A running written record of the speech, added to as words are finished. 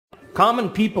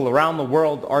Common people around the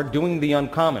world are doing the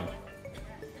uncommon,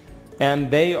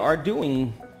 and they are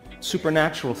doing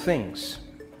supernatural things.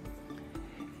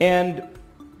 And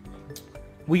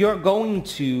we are going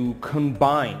to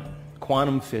combine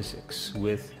quantum physics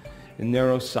with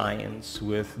neuroscience,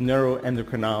 with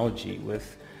neuroendocrinology,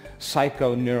 with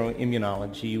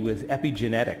psychoneuroimmunology, with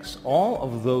epigenetics. All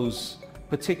of those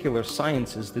particular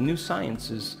sciences, the new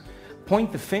sciences,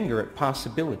 point the finger at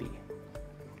possibility.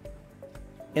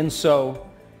 And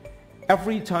so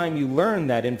every time you learn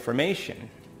that information,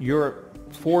 you're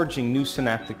forging new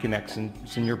synaptic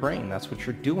connections in your brain. That's what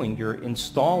you're doing. You're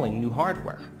installing new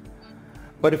hardware.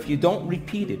 But if you don't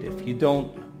repeat it, if you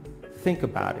don't think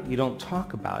about it, you don't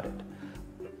talk about it,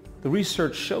 the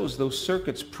research shows those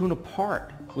circuits prune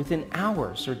apart within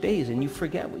hours or days, and you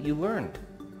forget what you learned.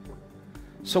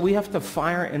 So we have to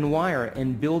fire and wire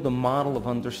and build a model of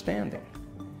understanding.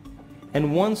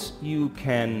 And once you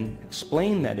can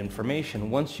explain that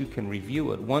information, once you can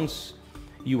review it, once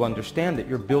you understand it,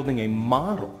 you're building a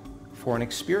model for an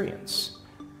experience.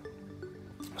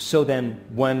 So then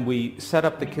when we set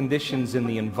up the conditions in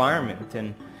the environment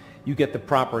and you get the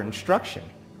proper instruction,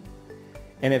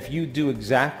 and if you do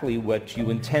exactly what you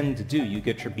intend to do, you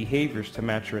get your behaviors to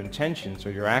match your intentions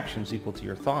or your actions equal to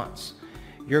your thoughts,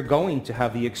 you're going to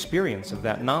have the experience of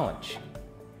that knowledge.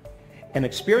 And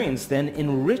experience then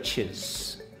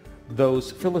enriches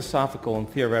those philosophical and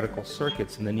theoretical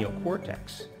circuits in the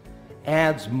neocortex,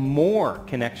 adds more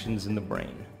connections in the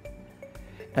brain.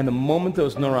 And the moment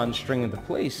those neurons string into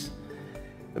place,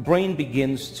 the brain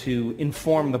begins to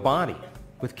inform the body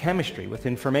with chemistry, with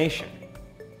information.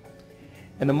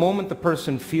 And the moment the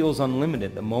person feels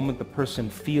unlimited, the moment the person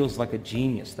feels like a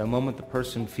genius, the moment the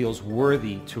person feels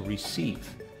worthy to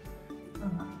receive,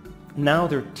 now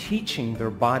they're teaching their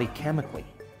body chemically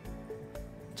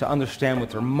to understand what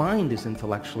their mind is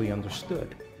intellectually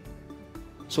understood.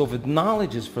 So if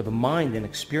knowledge is for the mind and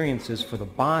experience is for the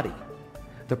body,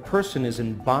 the person is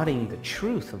embodying the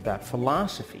truth of that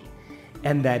philosophy,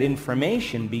 and that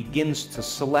information begins to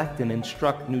select and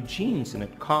instruct new genes, and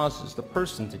it causes the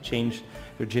person to change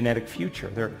their genetic future.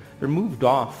 They're moved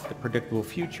off the predictable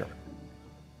future.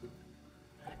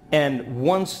 And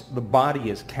once the body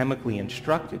is chemically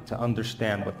instructed to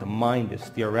understand what the mind is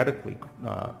theoretically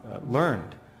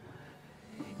learned,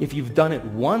 if you've done it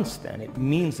once, then it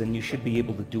means then you should be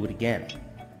able to do it again.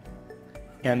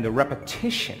 And the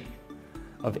repetition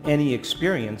of any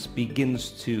experience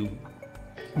begins to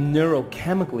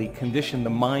neurochemically condition the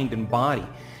mind and body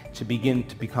to begin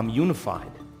to become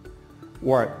unified.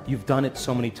 Or you've done it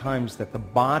so many times that the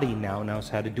body now knows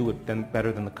how to do it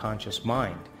better than the conscious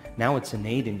mind. Now it's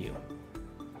innate in you.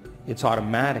 It's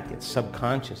automatic, it's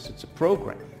subconscious, it's a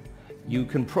program. You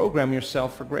can program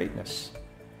yourself for greatness.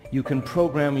 You can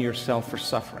program yourself for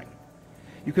suffering.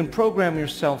 You can program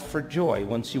yourself for joy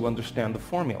once you understand the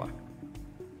formula.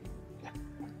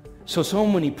 So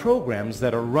many programs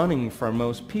that are running for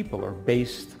most people are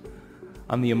based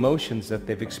on the emotions that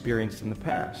they've experienced in the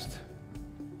past.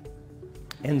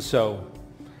 And so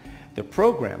the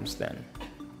programs then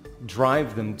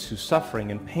drive them to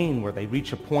suffering and pain, where they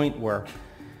reach a point where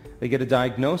they get a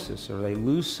diagnosis or they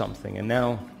lose something, and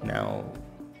now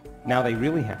they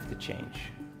really have to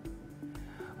change.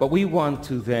 But we want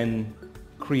to then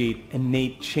create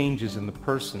innate changes in the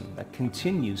person that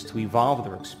continues to evolve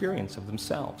their experience of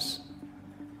themselves.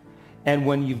 And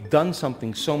when you've done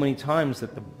something so many times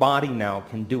that the body now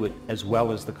can do it as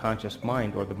well as the conscious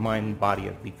mind, or the mind and body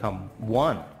have become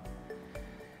one,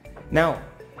 now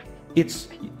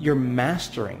you're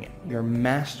mastering it. You're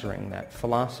mastering that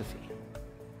philosophy.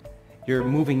 You're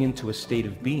moving into a state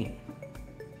of being.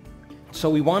 So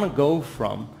we want to go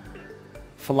from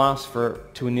philosopher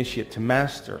to initiate to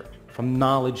master, from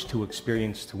knowledge to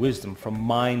experience to wisdom, from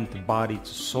mind to body to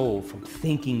soul, from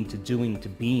thinking to doing to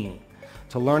being,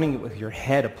 to learning it with your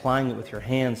head, applying it with your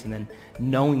hands, and then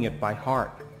knowing it by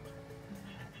heart.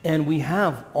 And we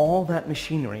have all that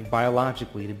machinery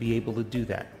biologically to be able to do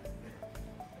that.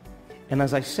 And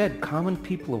as I said, common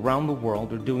people around the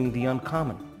world are doing the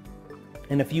uncommon.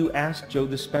 And if you asked Joe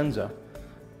Dispenza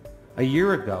a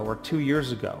year ago or 2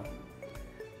 years ago,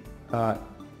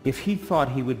 if he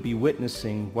thought he would be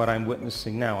witnessing what I'm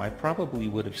witnessing now, I probably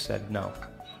would have said no.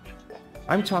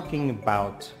 I'm talking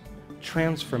about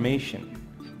transformation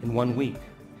in 1 week.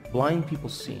 Blind people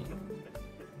seeing,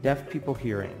 deaf people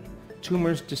hearing,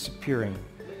 tumors disappearing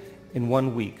in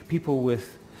 1 week, people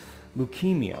with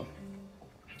leukemia,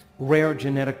 rare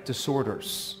genetic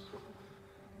disorders,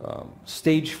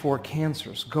 stage 4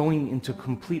 cancers going into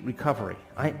complete recovery.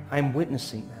 I'm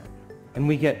witnessing that. And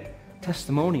we get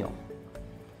testimonial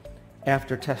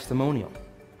after testimonial.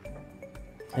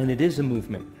 And it is a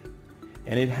movement,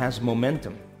 and it has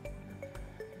momentum.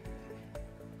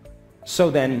 So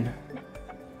then,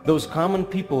 those common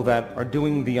people that are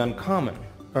doing the uncommon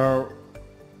are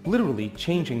literally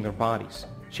changing their bodies,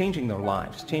 changing their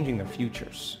lives, changing their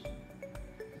futures.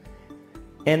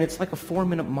 And it's like a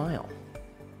 4-minute mile.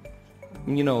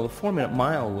 You know, the 4-minute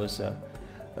mile was a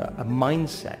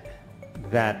mindset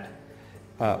that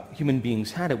human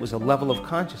beings had. It was a level of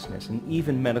consciousness, and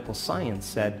even medical science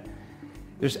said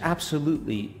there's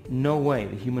absolutely no way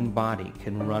the human body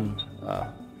can run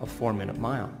a 4-minute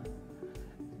mile.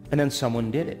 And then someone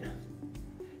did it.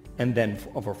 And then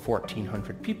over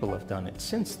 1,400 people have done it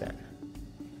since then.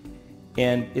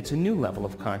 And it's a new level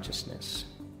of consciousness.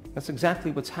 That's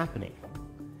exactly what's happening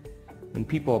when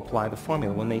people apply the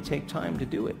formula, when they take time to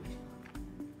do it.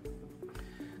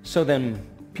 So then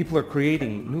people are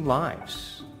creating new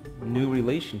lives, new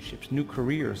relationships, new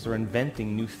careers. They're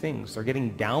inventing new things. They're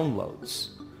getting downloads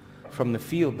from the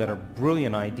field that are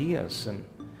brilliant ideas, and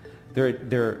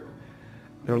they're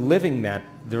living that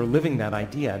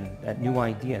idea, that new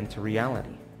idea, into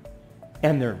reality.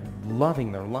 And they're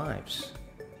loving their lives.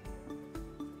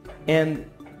 And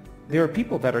there are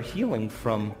people that are healing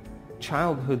from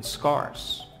childhood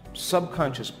scars,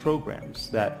 subconscious programs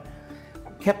that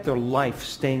kept their life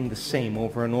staying the same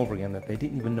over and over again that they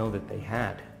didn't even know that they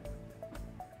had.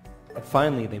 And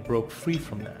finally, they broke free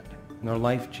from that, and their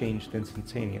life changed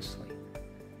instantaneously.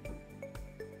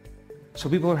 So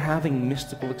people are having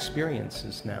mystical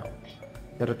experiences now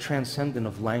that are transcendent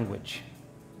of language,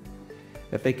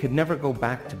 that they could never go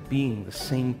back to being the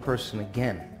same person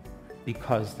again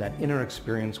because that inner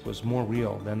experience was more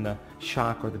real than the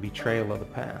shock or the betrayal of the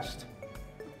past.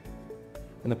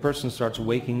 And the person starts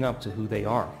waking up to who they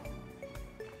are.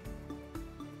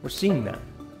 We're seeing that.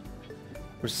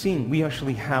 We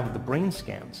actually have the brain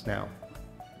scans now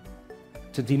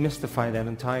to demystify that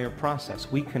entire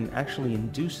process. We can actually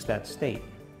induce that state.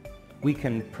 We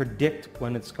can predict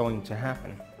when it's going to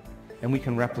happen, and we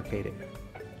can replicate it.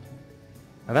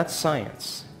 Now that's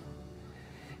science.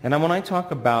 And when I talk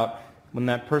about when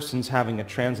that person's having a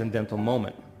transcendental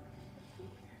moment,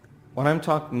 when I'm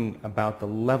talking about the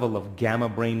level of gamma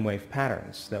brainwave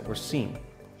patterns that we're seeing,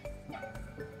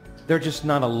 they're just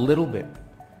not a little bit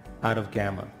out of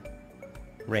gamma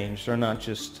range. They're not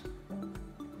just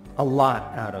a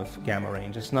lot out of gamma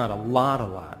range. It's not a lot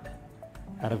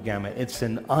out of gamma. It's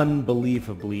an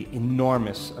unbelievably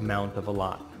enormous amount of a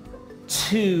lot.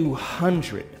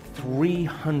 200,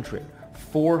 300,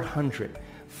 400,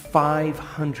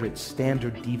 500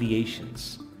 standard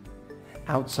deviations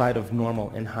outside of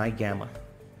normal and high gamma.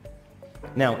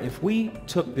 Now, if we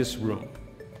took this room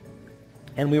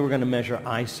and we were going to measure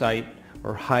eyesight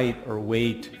or height or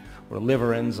weight or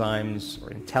liver enzymes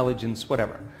or intelligence,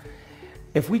 whatever,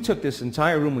 if we took this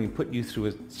entire room and we put you through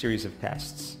a series of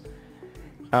tests,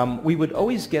 we would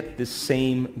always get this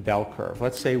same bell curve.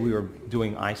 Let's say we were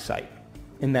doing eyesight.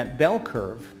 And that bell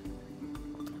curve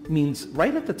means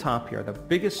right at the top here, the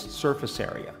biggest surface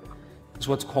area is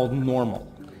what's called normal.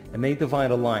 And they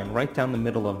divide a line right down the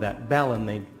middle of that bell, and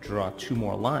they draw 2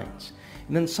 more lines.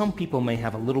 And then some people may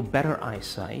have a little better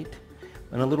eyesight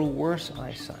and a little worse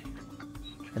eyesight.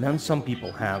 And then some people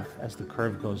have, as the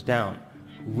curve goes down,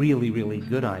 really, really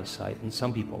good eyesight, and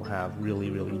some people have really,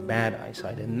 really bad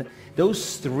eyesight. And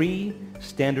those 3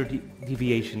 standard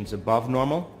deviations above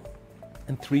normal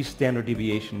and 3 standard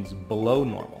deviations below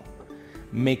normal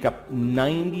make up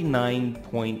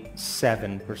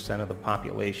 99.7% of the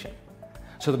population.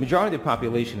 So the majority of the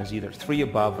population is either 3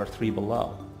 above or 3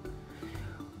 below.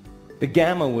 The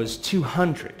gamma was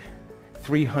 200,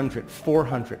 300,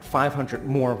 400, 500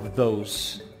 more of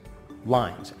those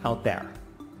lines out there.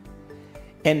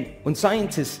 And when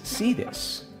scientists see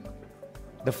this,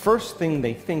 the first thing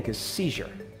they think is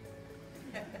seizure.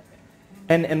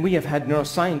 And we have had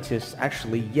neuroscientists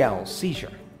actually yell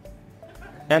seizure.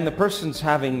 And the person's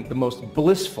having the most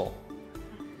blissful,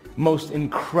 most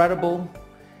incredible,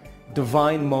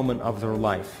 divine moment of their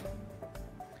life.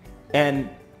 And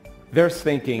they're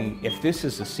thinking, if this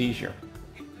is a seizure,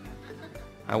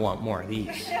 I want more of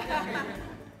these.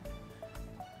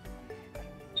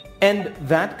 And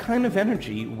that kind of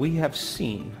energy we have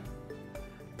seen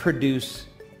produce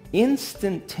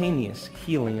instantaneous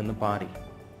healing in the body.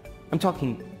 I'm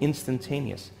talking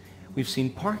instantaneous. We've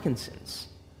seen Parkinson's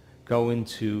go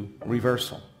into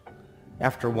reversal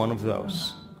after one of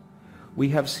those. We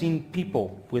have seen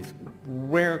people with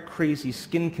rare, crazy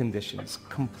skin conditions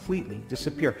completely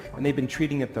disappear, and they've been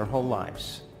treating it their whole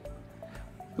lives.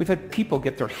 We've had people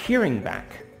get their hearing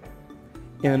back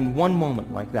in one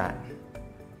moment like that.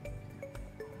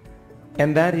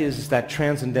 And that is that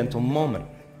transcendental moment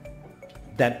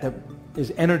that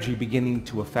is energy beginning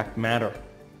to affect matter.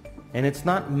 And it's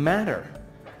not matter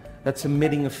that's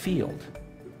emitting a field.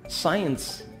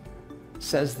 Science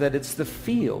says that it's the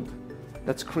field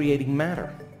that's creating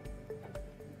matter.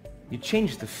 You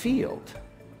change the field,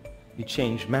 you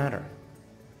change matter.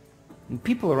 And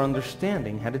people are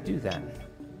understanding how to do that.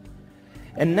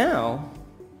 And now,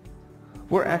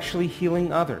 we're actually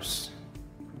healing others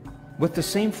with the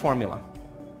same formula.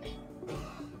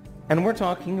 And we're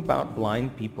talking about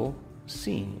blind people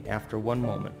seeing after one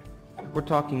moment. We're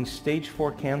talking stage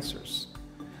 4 cancers,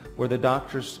 where the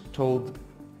doctors told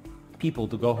people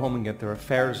to go home and get their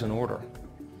affairs in order.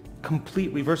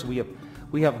 Complete reversal.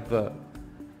 We have the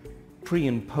pre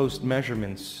and post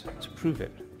measurements to prove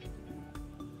it.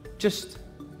 Just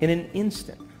in an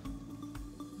instant.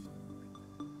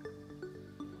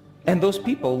 And those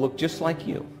people look just like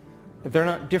you. They're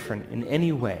not different in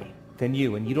any way than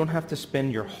you, and you don't have to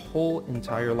spend your whole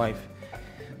entire life,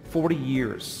 40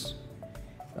 years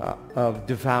of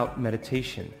devout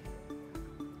meditation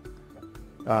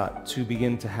to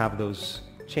begin to have those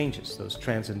changes, those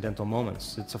transcendental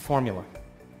moments. It's a formula.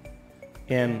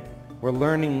 And we're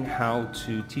learning how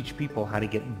to teach people how to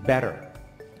get better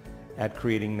at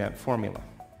creating that formula.